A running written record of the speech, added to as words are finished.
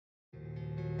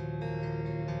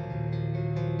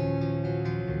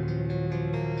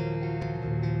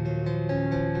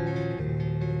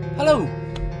Hello!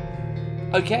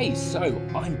 Okay, so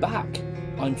I'm back.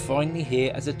 I'm finally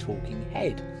here as a talking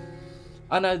head.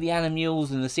 I know the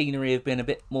animals and the scenery have been a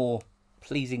bit more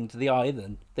pleasing to the eye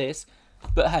than this,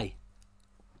 but hey,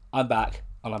 I'm back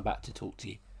and I'm back to talk to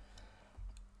you.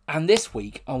 And this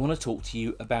week I want to talk to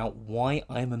you about why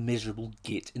I'm a miserable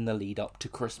git in the lead up to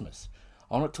Christmas.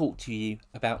 I want to talk to you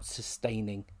about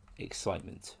sustaining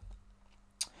excitement.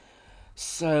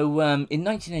 So, in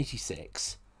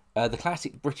 1986, the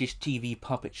classic British TV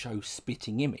puppet show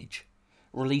Spitting Image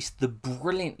released the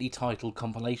brilliantly titled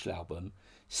compilation album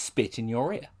Spit in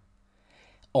Your Ear.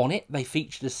 On it, they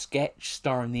featured a sketch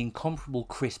starring the incomparable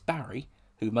Chris Barrie,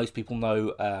 who most people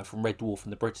know from Red Dwarf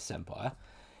and the British Empire,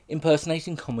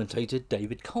 impersonating commentator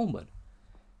David Coleman.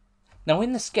 Now,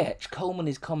 in the sketch, Coleman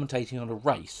is commentating on a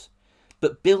race,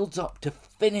 but builds up to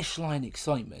finish line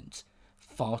excitement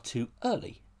far too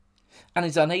early, and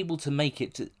is unable to make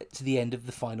it to the end of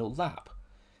the final lap.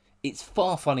 It's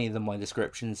far funnier than my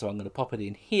description, so I'm going to pop it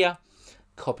in here.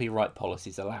 Copyright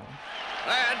policies allowing.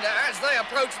 And as they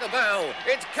approach the bell,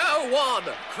 it's Co 1,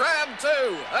 Cram 2,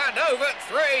 and Over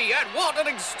 3. And what an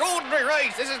extraordinary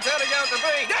race this is turning out to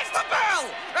be. There's the bell!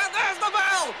 And there's the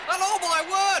bell! And oh my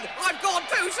word, I've gone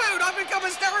too soon. I've become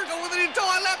hysterical with an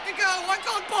entire lap to go. I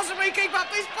can't possibly keep up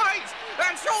this pace.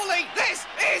 And surely this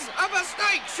is a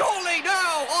mistake. Surely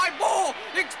now I'm more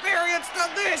experienced than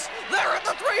this. They're at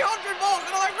the 300 mark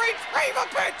and I've reached fever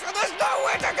pitch and there's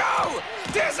nowhere to go.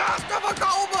 Disaster for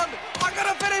Coleman. I'm going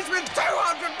to finish with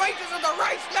 200 metres of the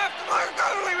race left and I'm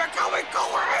only becoming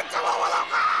comprehensible with a...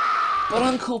 But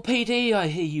Uncle PD, I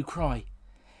hear you cry.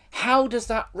 How does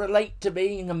that relate to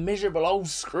being a miserable old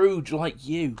Scrooge like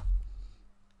you?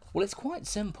 Well, it's quite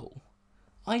simple.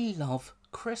 I love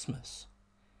Christmas.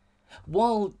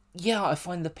 While, yeah, I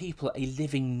find the people a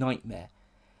living nightmare,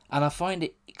 and I find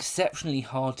it exceptionally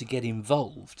hard to get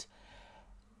involved,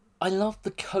 I love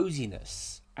the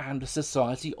coziness and a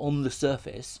society on the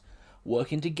surface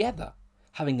working together,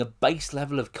 having a base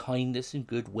level of kindness and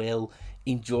goodwill,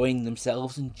 enjoying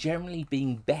themselves and generally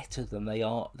being better than they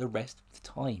are the rest of the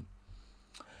time.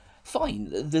 Fine,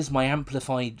 there's my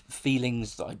amplified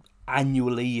feelings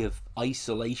annually of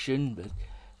isolation, but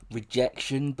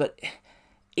rejection, but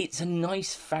it's a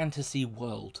nice fantasy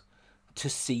world to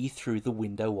see through the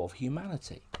window of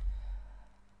humanity.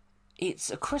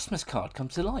 It's a Christmas card come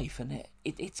to life, and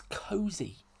it's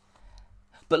cosy.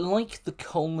 But like the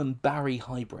Coleman-Barrie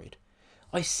hybrid,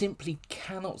 I simply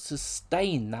cannot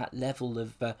sustain that level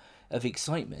of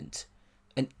excitement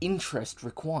and interest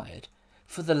required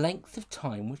for the length of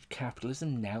time which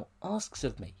capitalism now asks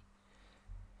of me.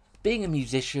 Being a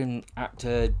musician,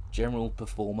 actor, general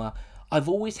performer, I've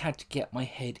always had to get my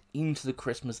head into the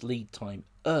Christmas lead time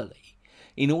early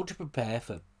in order to prepare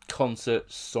for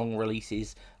concerts, song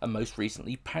releases, and most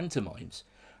recently pantomimes,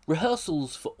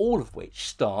 rehearsals for all of which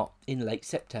start in late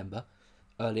September,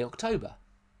 early October.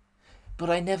 But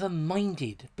I never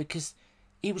minded because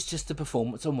it was just the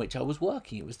performance on which I was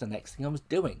working. It was the next thing I was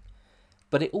doing.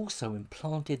 But it also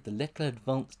implanted the little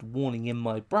advanced warning in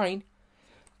my brain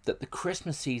that the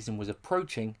Christmas season was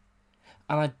approaching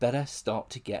and I'd better start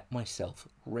to get myself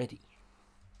ready.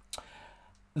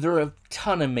 There are a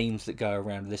ton of memes that go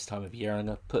around this time of year, and I'm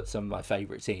going to put some of my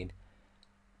favourites in.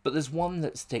 But there's one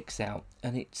that sticks out,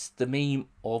 and it's the meme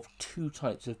of two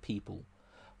types of people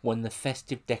when the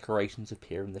festive decorations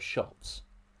appear in the shops.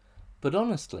 But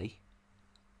honestly,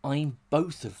 I'm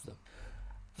both of them.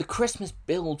 The Christmas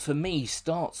build for me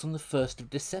starts on the 1st of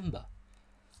December.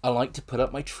 I like to put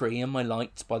up my tree and my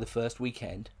lights by the first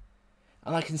weekend,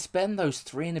 and I can spend those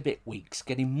 3 and a bit weeks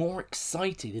getting more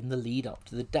excited in the lead up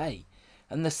to the day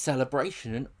and the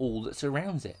celebration and all that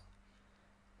surrounds it.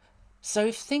 So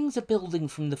if things are building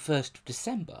from the 1st of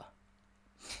December,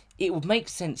 it would make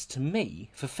sense to me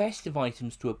for festive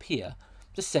items to appear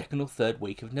the 2nd or 3rd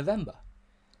week of November.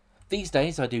 These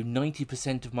days I do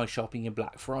 90% of my shopping in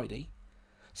Black Friday,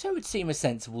 so it would seem a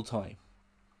sensible time.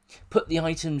 Put the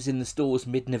items in the stores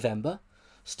mid-November,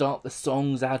 start the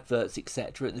songs, adverts,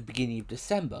 etc. at the beginning of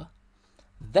December,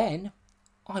 then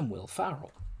I'm Will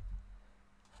Ferrell.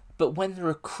 But when there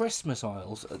are Christmas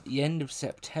aisles at the end of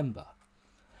September,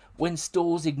 when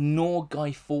stores ignore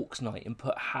Guy Fawkes Night and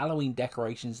put Halloween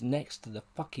decorations next to the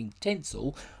fucking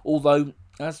tinsel, although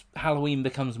as Halloween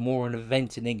becomes more an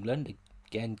event in England,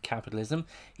 again capitalism,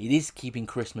 it is keeping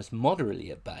Christmas moderately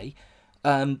at bay,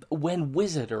 when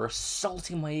Wizard are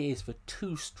assaulting my ears for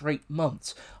 2 straight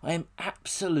months, I am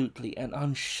absolutely and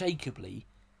unshakably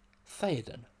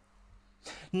Theoden.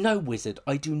 No, Wizard,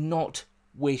 I do not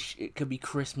wish it could be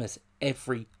Christmas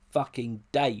every fucking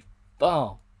day.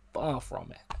 Far, far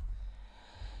from it.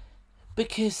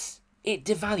 Because it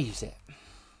devalues it.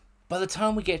 By the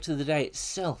time we get to the day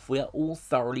itself, we are all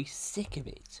thoroughly sick of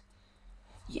it.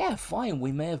 Yeah, fine,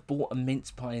 we may have bought a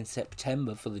mince pie in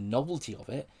September for the novelty of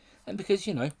it, and because,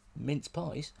 you know, mince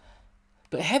pies.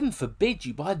 But heaven forbid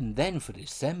you buy them then for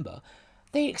December.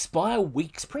 They expire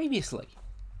weeks previously.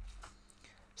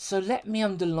 So let me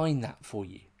underline that for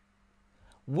you.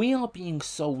 We are being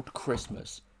sold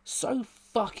Christmas so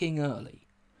fucking early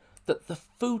that the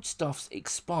foodstuffs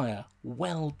expire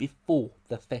well before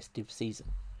the festive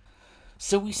season.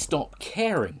 So we stop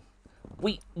caring.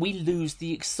 We lose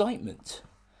the excitement.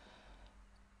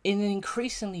 In an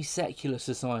increasingly secular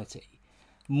society,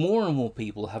 more and more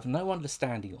people have no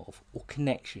understanding of or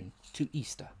connection to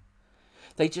Easter.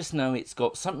 They just know it's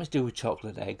got something to do with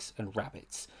chocolate eggs and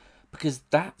rabbits, because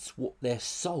that's what they're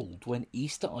sold when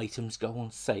Easter items go on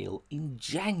sale in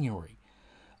January,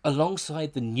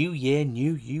 alongside the New Year,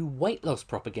 New You weight loss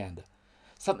propaganda,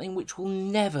 something which will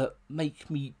never make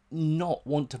me not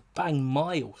want to bang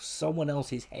my or someone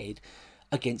else's head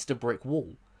against a brick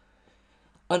wall,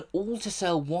 and all to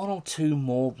sell one or two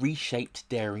more reshaped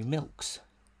dairy milks.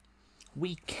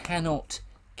 We cannot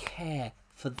care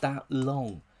for that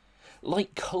long.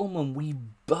 Like Coleman, we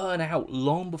burn out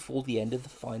long before the end of the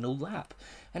final lap,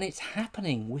 and it's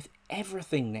happening with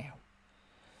everything now.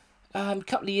 A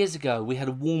couple of years ago, we had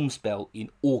a warm spell in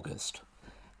August,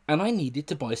 and I needed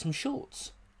to buy some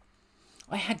shorts.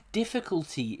 I had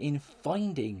difficulty in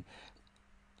finding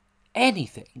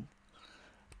anything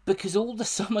because all the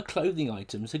summer clothing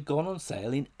items had gone on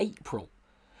sale in April.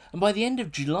 And by the end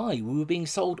of July, we were being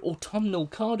sold autumnal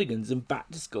cardigans and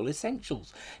back-to-school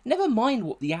essentials. Never mind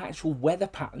what the actual weather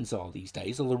patterns are these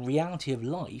days, or the reality of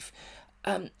life.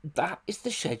 That is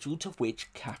the schedule to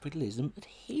which capitalism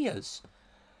adheres.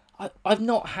 I've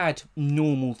not had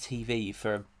normal TV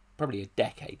for probably a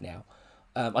decade now.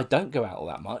 I don't go out all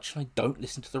that much, and I don't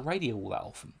listen to the radio all that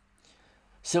often.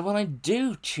 So when I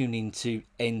do tune into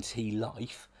NT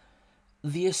Life,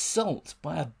 the assault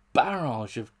by a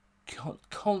barrage of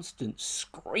constant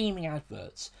screaming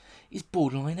adverts is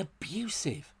borderline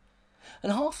abusive,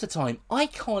 and half the time I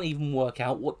can't even work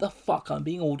out what the fuck I'm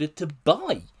being ordered to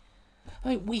buy. I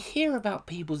mean, we hear about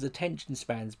people's attention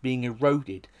spans being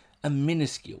eroded and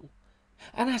minuscule,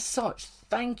 and as such,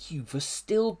 thank you for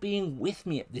still being with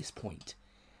me at this point.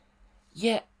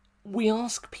 Yet we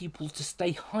ask people to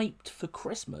stay hyped for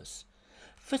Christmas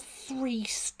for 3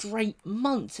 straight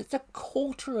months. It's a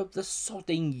quarter of the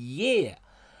sodding year.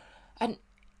 And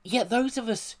yet those of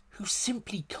us who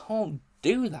simply can't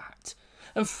do that,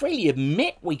 and freely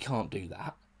admit we can't do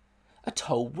that, are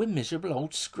told we're miserable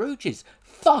old Scrooges.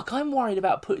 Fuck, I'm worried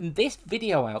about putting this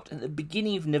video out at the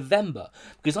beginning of November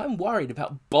because I'm worried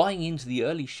about buying into the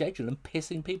early schedule and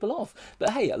pissing people off.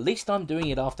 But hey, at least I'm doing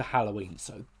it after Halloween,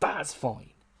 so that's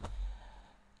fine.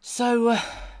 So,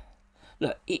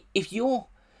 look, if you're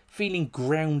feeling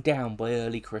ground down by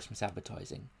early Christmas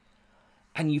advertising,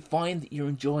 and you find that you're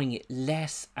enjoying it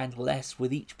less and less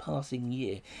with each passing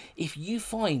year, if you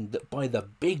find that by the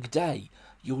big day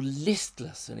you're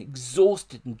listless and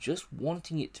exhausted and just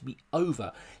wanting it to be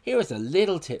over, here is a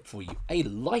little tip for you, a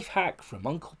life hack from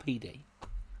Uncle PD.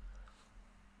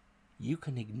 You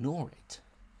can ignore it.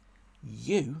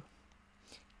 You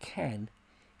can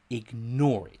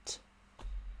ignore it.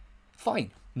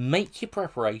 Fine, make your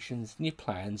preparations and your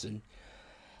plans, and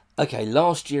okay,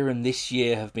 last year and this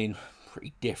year have been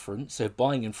pretty different, so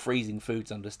buying and freezing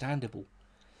food's understandable.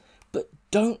 But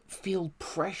don't feel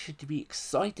pressured to be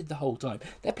excited the whole time.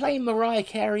 They're playing Mariah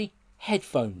Carey,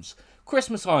 headphones.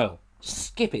 Christmas aisle,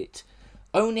 skip it.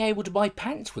 Only able to buy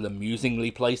pants with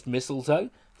amusingly placed mistletoe?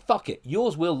 Fuck it,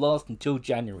 yours will last until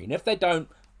January, and if they don't,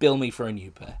 bill me for a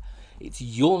new pair. It's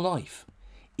your life.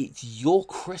 It's your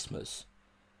Christmas.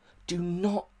 Do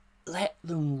not let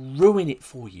them ruin it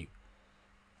for you.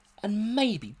 And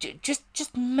maybe,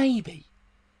 just maybe,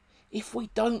 if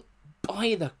we don't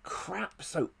buy the crap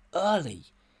so early,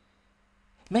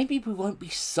 maybe we won't be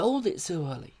sold it so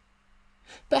early.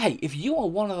 But hey, if you are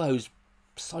one of those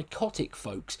psychotic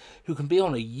folks who can be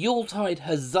on a Yuletide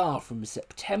huzzah from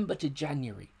September to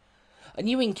January, and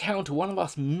you encounter one of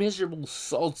us miserable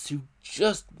sods who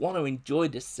just want to enjoy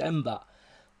December,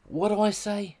 what do I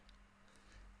say?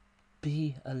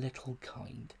 Be a little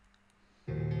kind.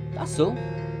 That's all.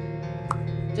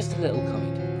 Just a little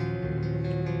kind.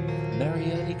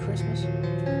 Merry early Christmas.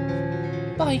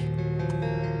 Bye.